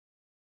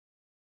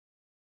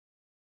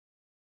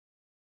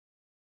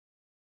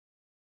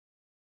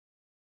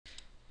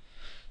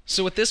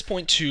So at this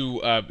point,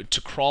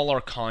 to crawl our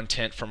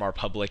content from our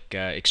public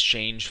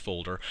Exchange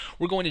folder,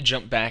 we're going to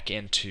jump back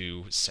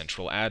into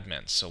Central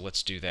Admin. So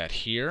let's do that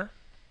here.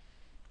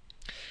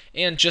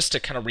 And just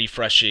to kind of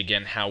refresh you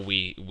again how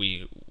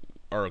we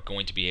are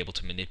going to be able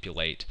to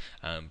manipulate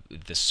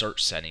the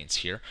search settings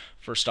here.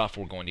 First off,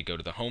 we're going to go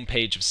to the home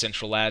page of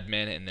Central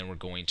Admin, and then we're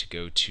going to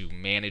go to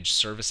Manage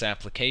Service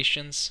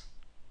Applications.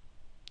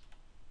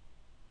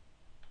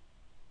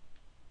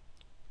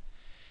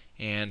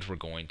 And we're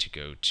going to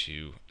go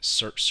to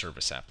Search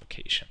Service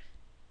Application.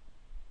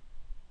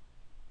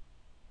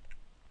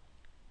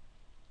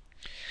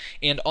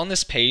 And on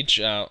this page,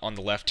 on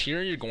the left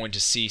here, you're going to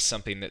see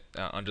something that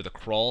under the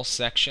crawl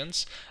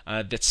sections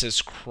that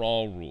says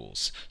crawl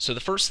rules. So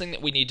the first thing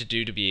that we need to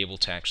do to be able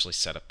to actually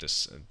set up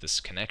this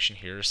connection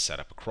here is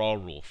set up a crawl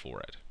rule for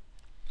it.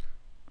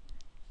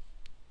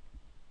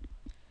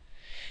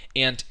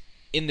 And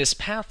in this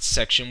path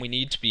section, we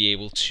need to be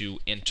able to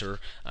enter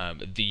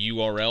the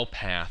URL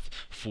path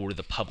for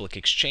the public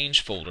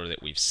Exchange folder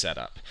that we've set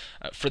up.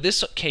 For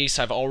this case,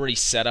 I've already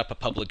set up a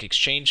public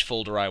Exchange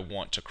folder I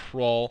want to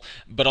crawl,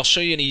 but I'll show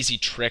you an easy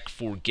trick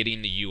for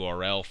getting the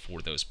URL for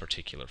those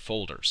particular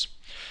folders.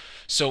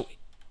 So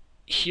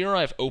here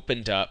I've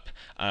opened up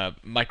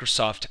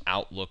Microsoft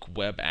Outlook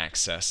Web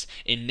Access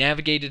and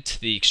navigated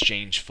to the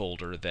Exchange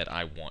folder that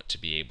I want to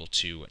be able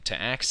to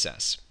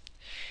access.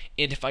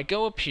 And if I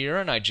go up here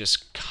and I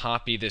just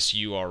copy this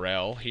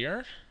URL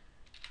here,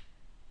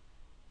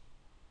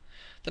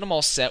 then I'm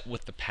all set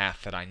with the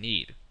path that I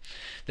need.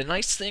 The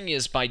nice thing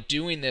is by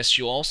doing this,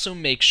 you'll also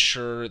make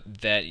sure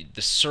that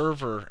the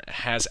server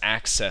has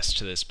access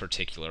to this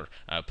particular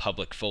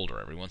public folder.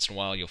 Every once in a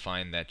while, you'll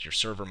find that your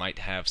server might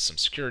have some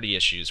security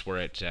issues where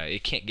it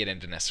can't get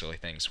into necessarily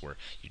things where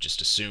you just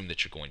assume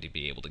that you're going to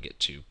be able to get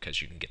to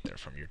because you can get there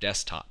from your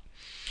desktop.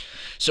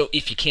 So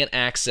if you can't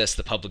access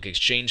the public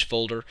Exchange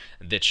folder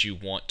that you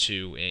want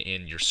to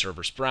in your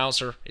server's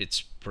browser,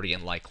 it's pretty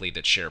unlikely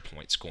that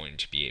SharePoint's going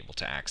to be able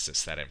to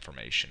access that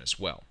information as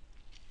well.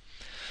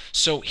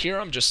 So here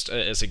I'm just,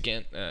 as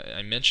again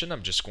I mentioned,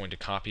 I'm just going to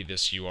copy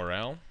this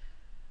URL.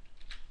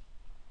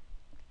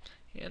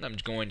 And I'm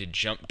going to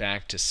jump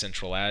back to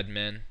Central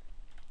Admin.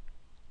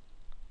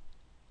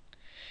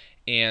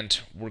 And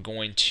we're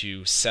going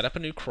to set up a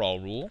new crawl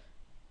rule.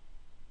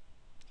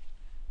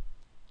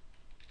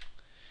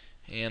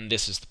 And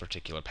this is the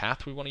particular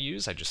path we want to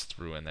use. I just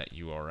threw in that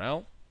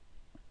URL.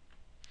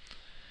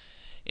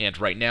 And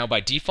right now, by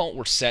default,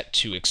 we're set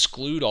to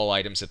exclude all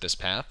items at this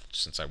path.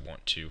 Since I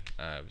want to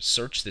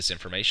search this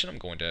information, I'm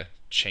going to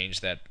change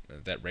that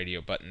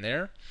radio button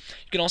there.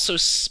 You can also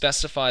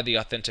specify the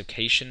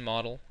authentication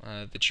model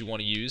that you want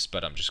to use,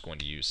 but I'm just going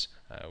to use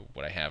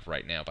what I have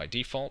right now by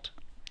default.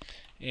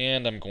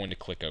 And I'm going to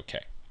click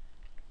OK.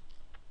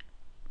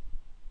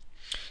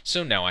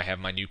 So now I have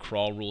my new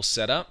crawl rule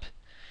set up.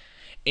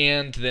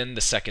 And then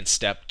the second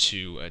step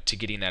to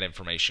getting that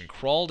information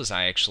crawled is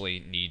I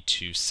actually need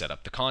to set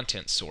up the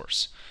content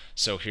source.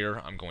 So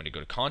here I'm going to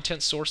go to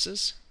Content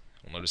Sources.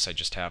 You'll notice I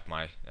just have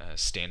my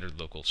standard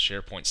local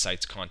SharePoint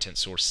sites content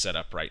source set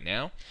up right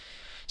now.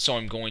 So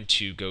I'm going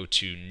to go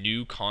to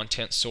New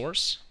Content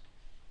Source.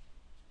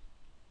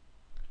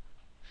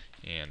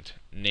 And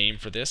name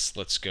for this,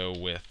 let's go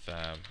with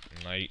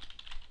Night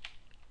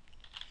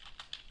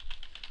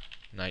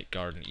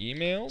Garden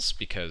Emails,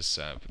 because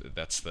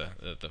that's the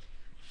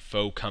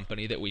faux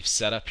company that we've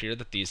set up here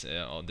that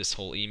this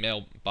whole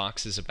email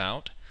box is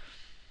about.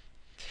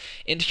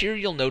 And here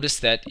you'll notice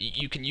that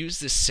you can use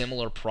this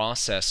similar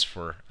process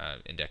for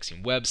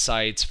indexing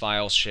websites,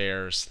 file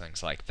shares,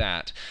 things like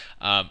that.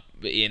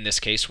 In this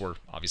case, we're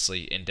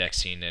obviously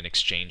indexing an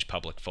Exchange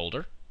public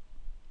folder.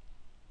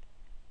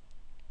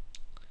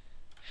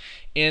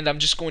 And I'm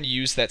just going to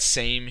use that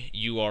same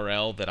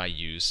URL that I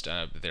used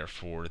there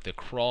for the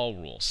crawl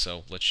rule.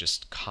 So let's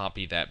just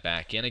copy that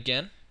back in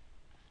again.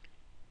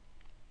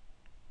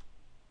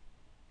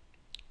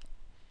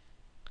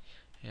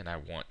 And I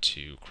want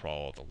to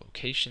crawl the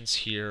locations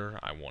here.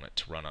 I want it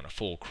to run on a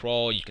full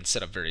crawl. You can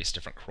set up various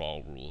different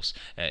crawl rules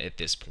at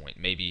this point.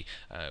 Maybe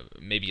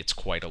it's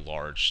quite a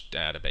large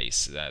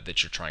database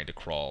that you're trying to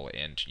crawl,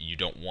 and you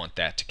don't want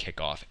that to kick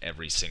off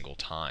every single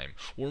time.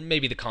 Or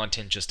maybe the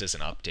content just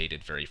isn't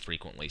updated very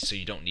frequently, so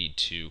you don't need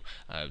to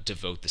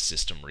devote the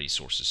system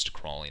resources to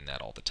crawling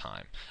that all the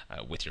time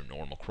with your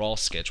normal crawl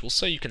schedule.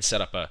 So you can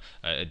set up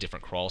a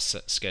different crawl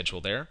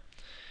schedule there.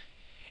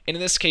 And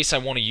in this case, I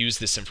want to use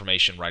this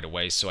information right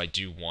away, so I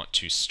do want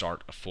to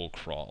start a full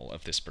crawl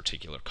of this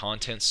particular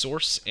content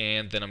source,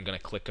 and then I'm going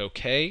to click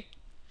OK.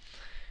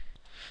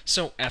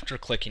 So after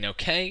clicking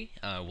OK,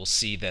 we'll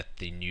see that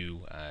the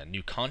new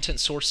content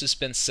source has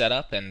been set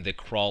up, and the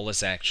crawl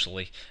is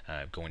actually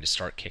going to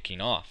start kicking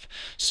off.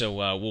 So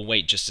we'll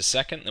wait just a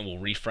second, and we'll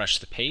refresh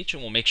the page,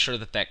 and we'll make sure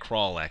that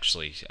crawl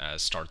actually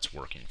starts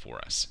working for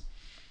us.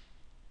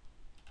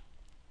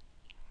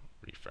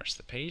 Refresh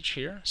the page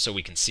here so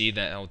we can see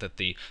that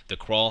the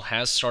crawl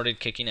has started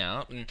kicking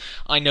out, and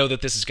I know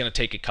that this is going to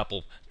take a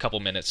couple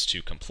minutes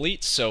to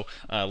complete, so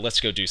let's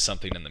go do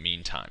something in the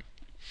meantime.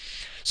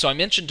 So I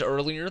mentioned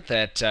earlier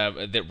that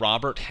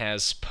Robert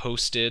has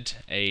posted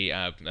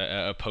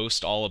a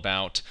post all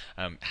about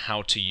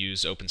how to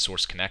use open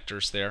source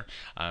connectors there,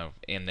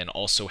 and then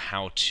also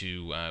how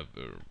to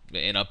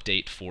an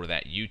update for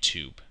that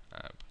YouTube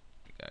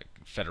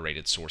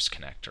federated source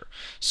connector.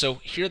 So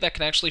here that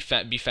can actually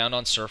be found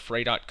on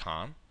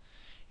surfray.com,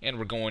 and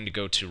we're going to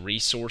go to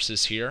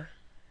resources here,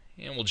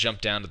 and we'll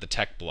jump down to the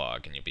tech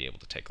blog, and you'll be able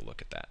to take a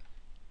look at that.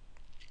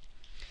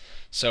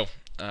 So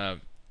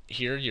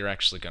here you're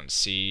actually going to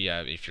see,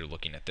 if you're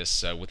looking at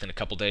this within a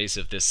couple days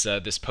of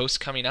this post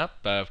coming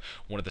up,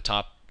 one of the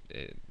top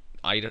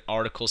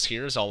articles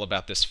here is all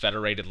about this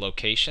federated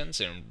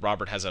locations, and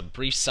Robert has a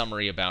brief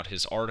summary about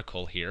his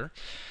article here.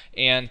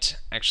 And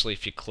actually,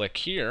 if you click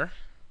here,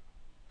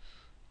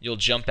 you'll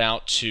jump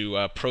out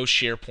to Pro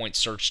SharePoint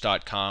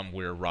Search.com,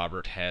 where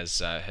Robert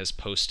has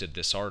posted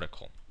this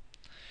article.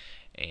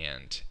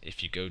 And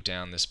if you go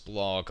down this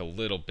blog a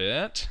little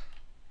bit,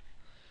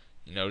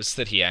 you notice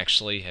that he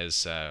actually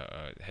has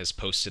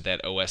posted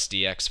that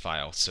OSDX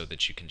file so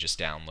that you can just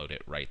download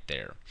it right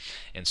there.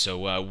 And so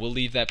we'll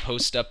leave that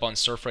post up on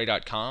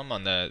surfray.com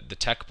on the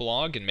tech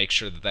blog, and make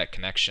sure that that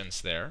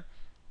connection's there.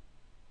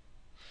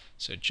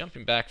 So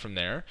jumping back from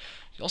there,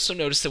 you also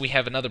notice that we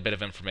have another bit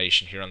of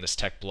information here on this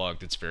tech blog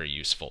that's very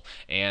useful,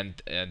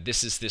 and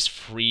this is this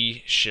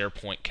free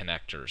SharePoint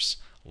connectors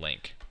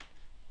link.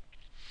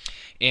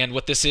 And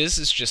what this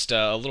is just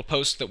a little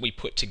post that we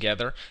put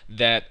together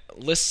that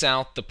lists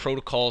out the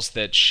protocols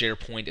that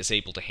SharePoint is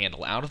able to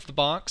handle out of the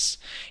box,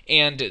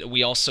 and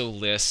we also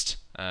list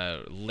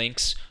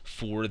links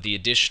for the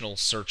additional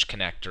search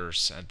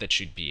connectors that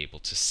you'd be able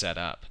to set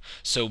up.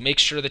 So make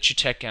sure that you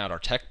check out our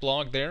tech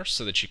blog there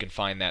so that you can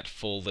find that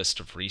full list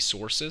of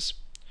resources.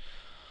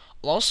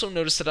 You'll also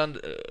notice that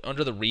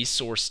under the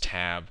resource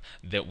tab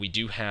that we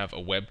do have a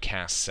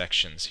webcast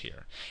sections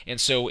here.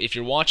 And so if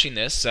you're watching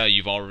this,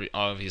 you've already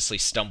obviously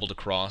stumbled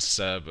across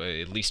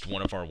at least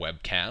one of our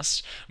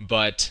webcasts,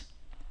 but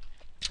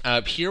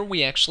here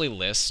we actually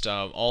list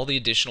all the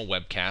additional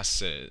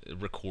webcast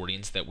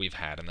recordings that we've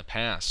had in the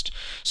past.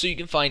 So you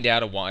can find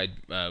out a wide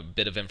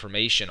bit of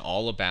information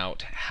all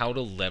about how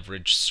to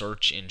leverage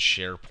search in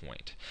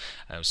SharePoint.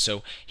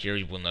 So here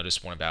you will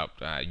notice one about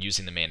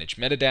using the managed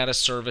metadata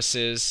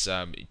services,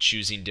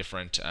 choosing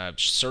different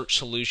search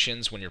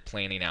solutions when you're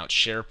planning out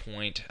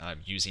SharePoint,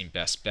 using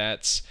best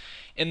bets.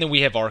 And then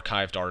we have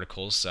archived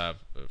articles,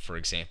 for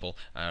example,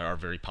 our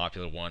very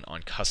popular one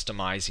on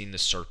customizing the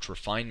search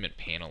refinement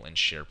panel in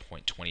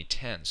SharePoint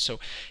 2010. So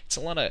it's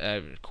a lot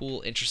of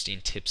cool,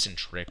 interesting tips and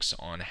tricks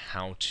on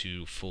how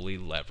to fully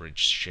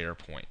leverage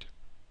SharePoint.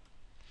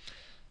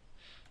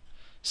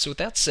 So with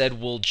that said,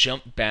 we'll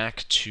jump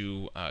back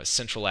to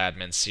Central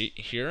Admin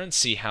here and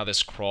see how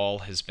this crawl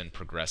has been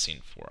progressing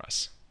for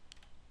us.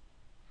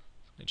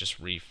 Let me just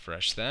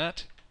refresh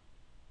that.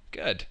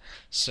 Good.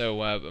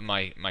 So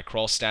my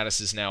crawl status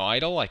is now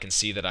idle. I can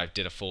see that I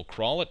did a full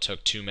crawl. It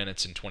took 2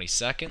 minutes and 20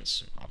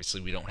 seconds.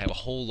 Obviously, we don't have a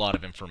whole lot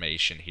of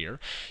information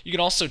here. You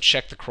can also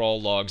check the crawl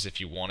logs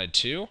if you wanted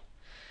to.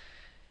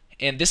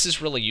 And this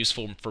is really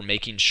useful for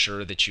making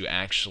sure that you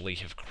actually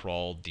have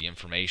crawled the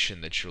information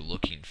that you're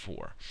looking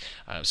for.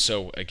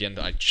 So again,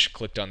 I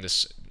clicked on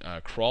this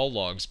crawl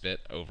logs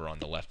bit over on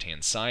the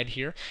left-hand side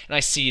here, and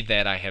I see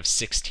that I have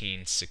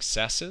 16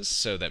 successes,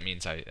 so that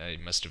means I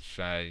must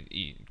have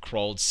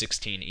crawled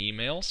 16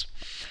 emails.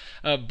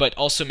 But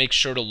also make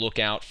sure to look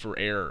out for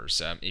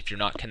errors. If you're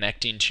not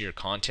connecting to your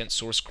content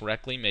source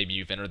correctly, maybe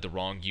you've entered the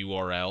wrong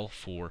URL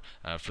for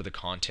the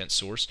content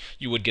source,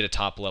 you would get a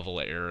top-level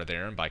error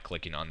there, and by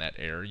clicking on that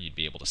error, you'd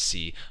be able to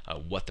see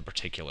what the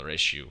particular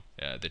issue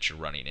that you're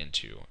running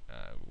into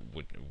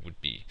would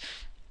be.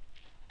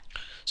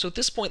 So at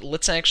this point,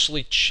 let's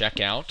actually check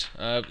out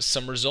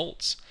some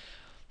results.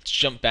 Let's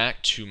jump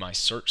back to my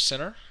search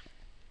center,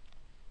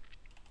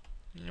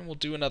 and we'll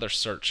do another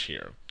search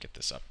here, get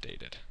this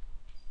updated.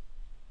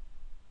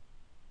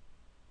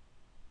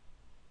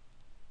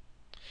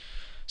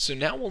 So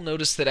now we'll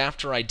notice that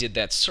after I did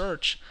that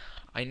search,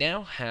 I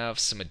now have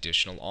some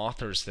additional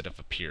authors that have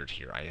appeared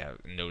here. I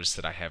have noticed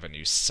that I have a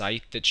new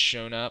site that's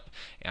shown up,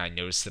 and I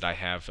noticed that I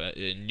have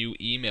new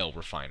email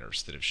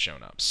refiners that have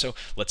shown up. So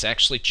let's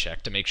actually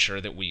check to make sure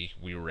that we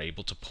were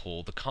able to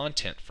pull the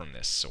content from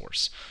this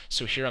source.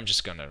 So here I'm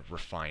just going to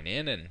refine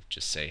in and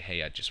just say,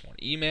 hey, I just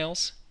want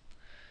emails.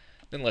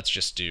 Then let's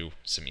just do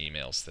some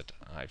emails that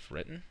I've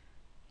written.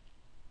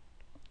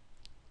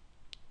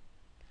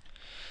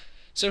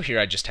 So here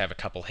I just have a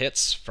couple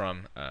hits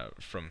from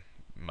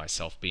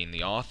myself being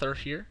the author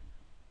here,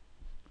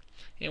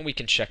 and we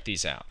can check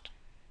these out.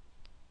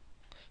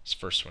 This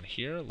first one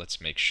here,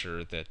 let's make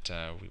sure that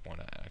we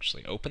want to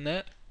actually open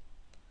that.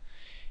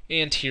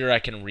 And here I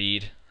can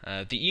read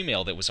the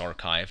email that was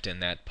archived in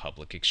that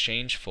public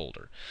exchange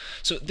folder.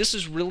 So this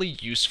is really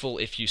useful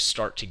if you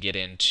start to get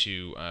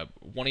into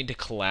wanting to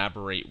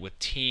collaborate with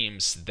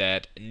teams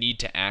that need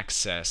to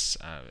access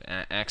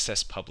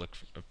public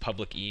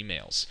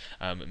emails.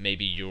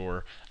 Maybe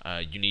you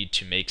need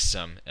to make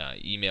some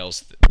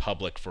emails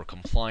public for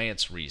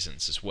compliance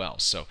reasons as well.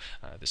 So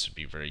this would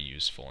be very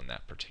useful in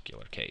that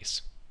particular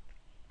case.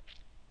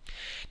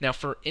 Now,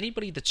 for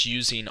anybody that's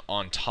using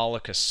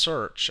Ontolica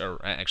Search,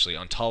 or actually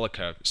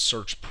Ontolica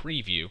Search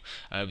Preview,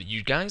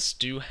 you guys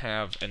do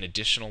have an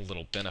additional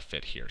little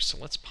benefit here. So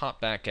let's pop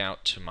back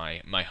out to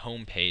my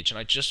home page, and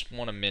I just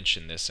want to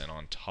mention this in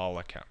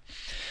Ontolica.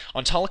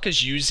 Ontolica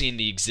is using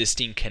the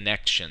existing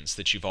connections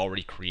that you've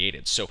already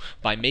created. So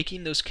by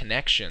making those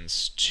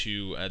connections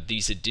to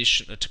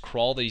to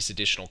crawl these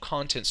additional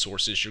content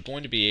sources, you're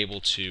going to be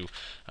able to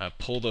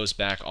pull those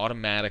back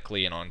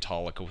automatically in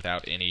Ontolica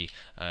without any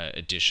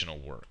additional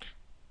work.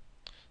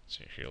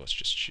 So here, let's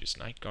just choose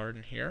Night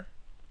Garden here.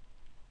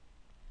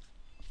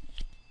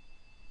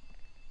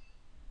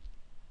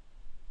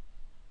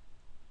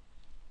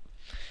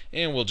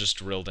 And we'll just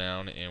drill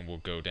down, and we'll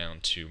go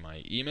down to my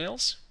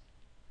emails.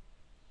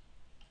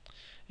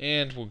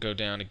 And we'll go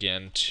down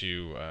again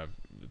to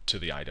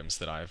the items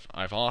that I've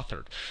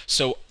authored.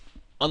 So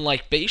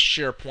unlike base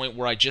SharePoint,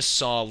 where I just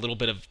saw a little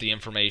bit of the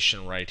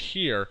information right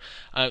here,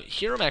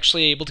 here I'm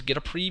actually able to get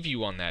a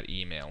preview on that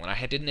email, and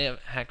I didn't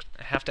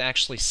have to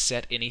actually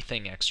set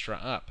anything extra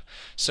up.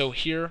 So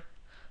here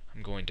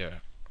I'm going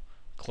to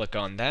click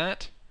on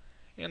that,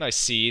 and I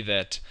see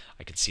that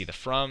I can see the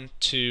from,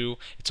 to,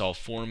 it's all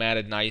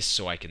formatted nice,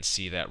 so I can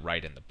see that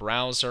right in the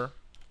browser.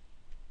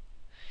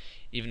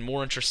 Even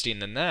more interesting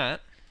than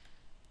that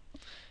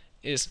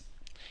is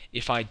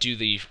if I do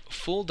the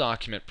full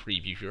document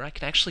preview here, I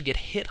can actually get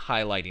hit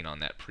highlighting on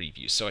that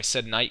preview. So I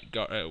said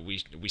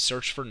we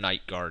search for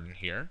Night Garden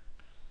here.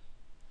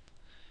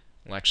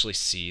 We'll actually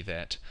see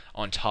that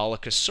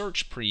Ontolica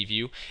Search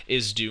Preview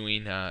is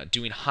doing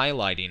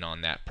highlighting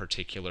on that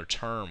particular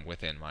term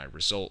within my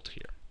result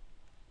here.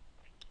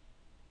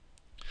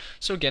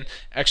 So again,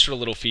 extra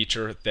little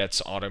feature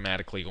that's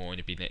automatically going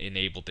to be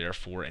enabled there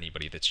for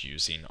anybody that's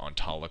using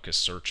Ontolica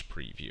Search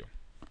Preview.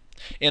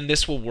 And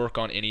this will work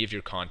on any of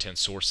your content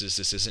sources.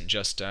 This isn't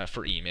just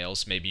for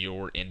emails. Maybe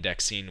you're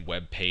indexing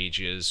web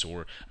pages,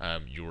 or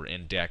you're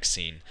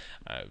indexing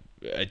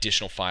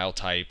additional file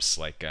types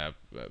like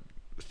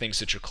things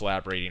that you're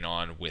collaborating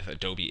on with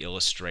Adobe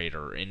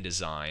Illustrator, or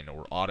InDesign,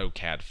 or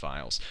AutoCAD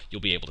files. You'll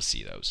be able to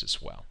see those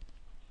as well.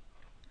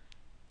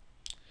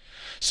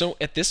 So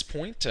at this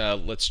point,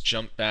 let's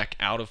jump back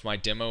out of my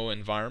demo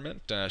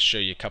environment, show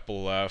you a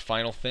couple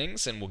final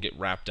things, and we'll get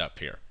wrapped up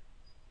here.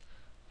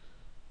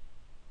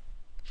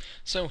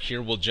 So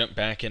here we'll jump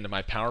back into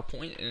my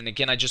PowerPoint, and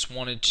again I just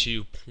wanted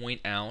to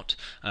point out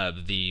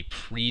the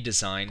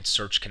pre-designed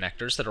search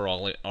connectors that are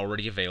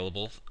already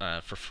available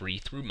for free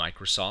through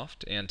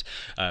Microsoft, and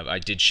I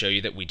did show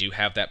you that we do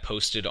have that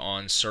posted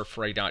on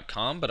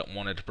surfray.com, but I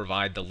wanted to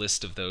provide the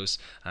list of those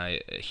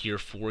here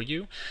for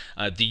you.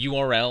 The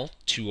URL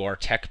to our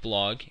tech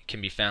blog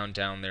can be found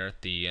down there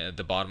at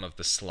the bottom of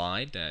the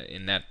slide,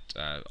 and that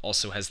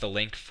also has the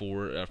link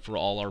for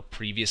all our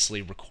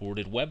previously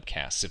recorded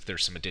webcasts if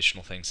there's some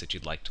additional things that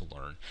you'd like to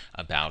learn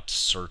about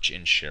search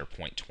in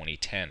SharePoint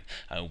 2010.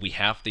 We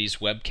have these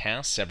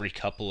webcasts every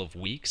couple of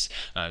weeks,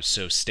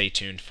 so stay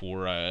tuned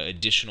for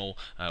additional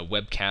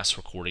webcast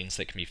recordings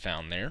that can be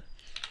found there.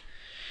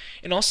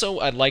 And also,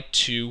 I'd like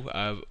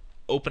to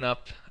open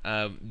up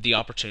the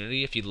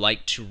opportunity, if you'd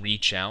like to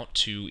reach out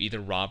to either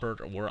Robert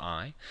or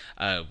I.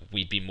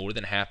 We'd be more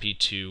than happy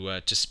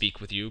to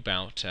speak with you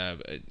about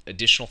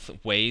additional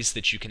ways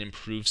that you can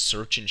improve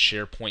search in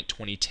SharePoint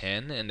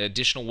 2010, and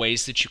additional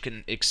ways that you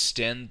can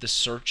extend the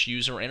search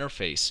user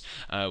interface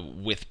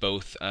with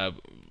both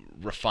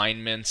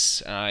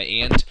refinements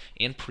and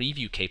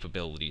preview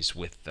capabilities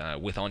with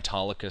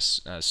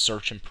Ontolica's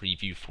search and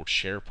preview for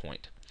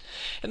SharePoint.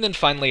 And then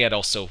finally, I'd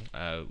also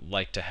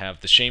like to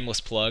have the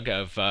shameless plug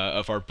of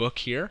our book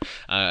here.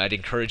 I'd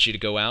encourage you to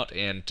go out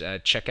and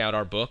check out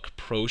our book,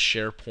 Pro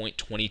SharePoint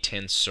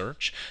 2010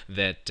 Search,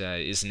 that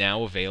is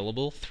now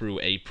available through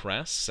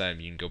A-Press.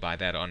 You can go buy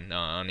that on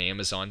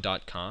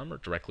Amazon.com or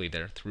directly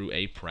there through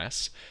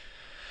A-Press.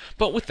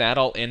 But with that,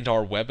 I'll end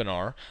our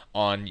webinar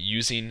on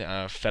using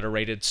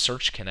federated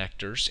search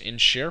connectors in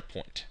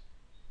SharePoint.